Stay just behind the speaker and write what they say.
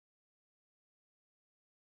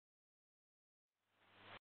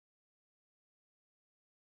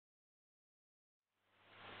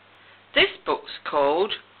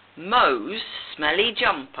called Mo's Smelly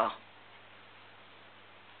Jumper.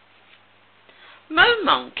 Mo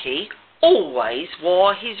Monkey always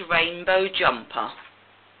wore his rainbow jumper.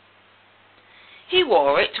 He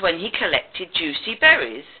wore it when he collected juicy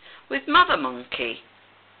berries with Mother Monkey,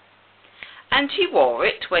 and he wore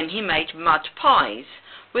it when he made mud pies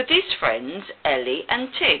with his friends Ellie and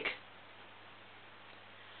Tig.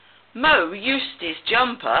 Mo used his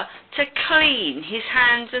jumper to clean his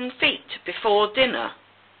hands and feet before dinner,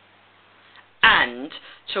 and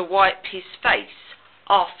to wipe his face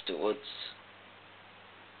afterwards.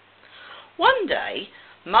 One day,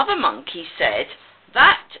 Mother Monkey said,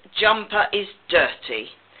 "That jumper is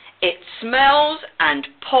dirty. It smells and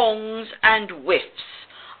pongs and whiffs.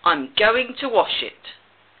 I'm going to wash it."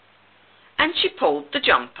 And she pulled the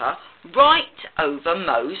jumper right over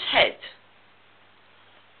Mo's head.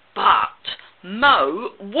 But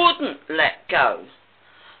Mo wouldn't let go.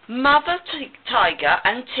 Mother Tiger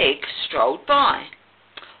and Tig strolled by.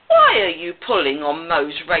 "Why are you pulling on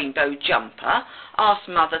Mo's rainbow jumper?" asked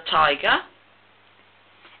Mother Tiger.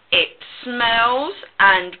 "It smells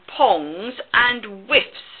and pongs and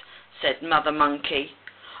whiffs," said Mother Monkey.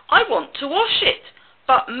 "I want to wash it,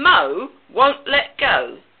 but Mo won't let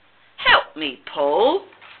go. Help me pull."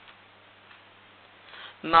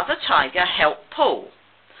 Mother Tiger helped pull,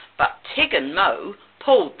 but Tig and Mo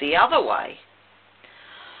pulled the other way.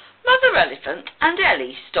 Mother Elephant and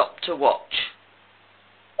Ellie stopped to watch.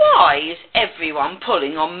 "Why is everyone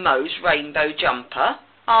pulling on Mo's rainbow jumper?"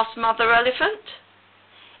 asked Mother Elephant.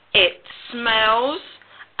 "It smells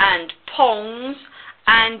and pongs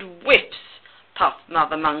and whiffs," puffed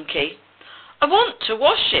Mother Monkey. "I want to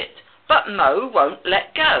wash it, but Mo won't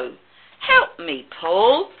let go. Help me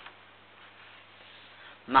pull."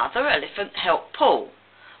 Mother Elephant helped pull,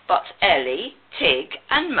 but Ellie, Tig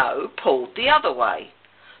and Mo pulled the other way.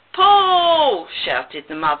 "Pull!" shouted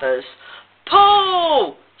the mothers.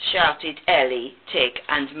 "Pull!" shouted Ellie, Tig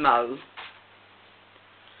and Mo.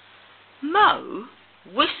 Mo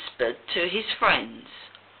whispered to his friends,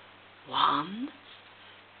 1,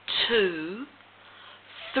 2,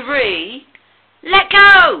 3, let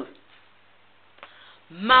go!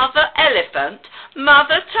 Mother Elephant,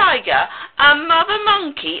 Mother Tiger and Mother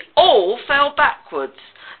Monkey all fell backwards.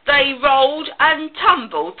 They rolled and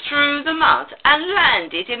tumbled through the mud and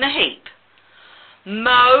landed in a heap.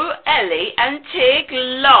 Mo, Ellie and Tig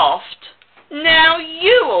laughed. "Now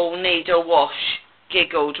you all need a wash,"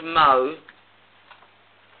 giggled Mo.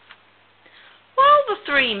 While the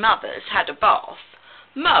three mothers had a bath,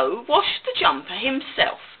 Mo washed the jumper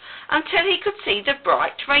himself until he could see the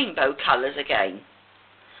bright rainbow colours again.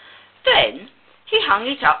 Then he hung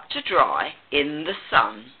it up to dry in the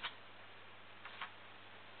sun.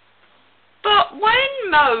 But when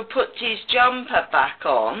Mo put his jumper back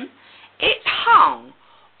on, it hung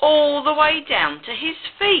all the way down to his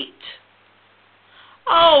feet.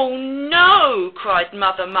 "Oh no!" cried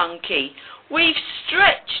Mother Monkey. "We've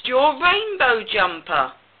stretched your rainbow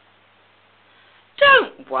jumper."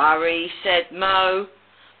 "Don't worry," said Mo.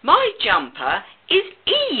 "My jumper is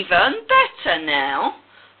even better now,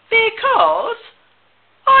 because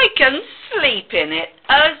I can sleep in it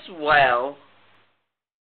as well."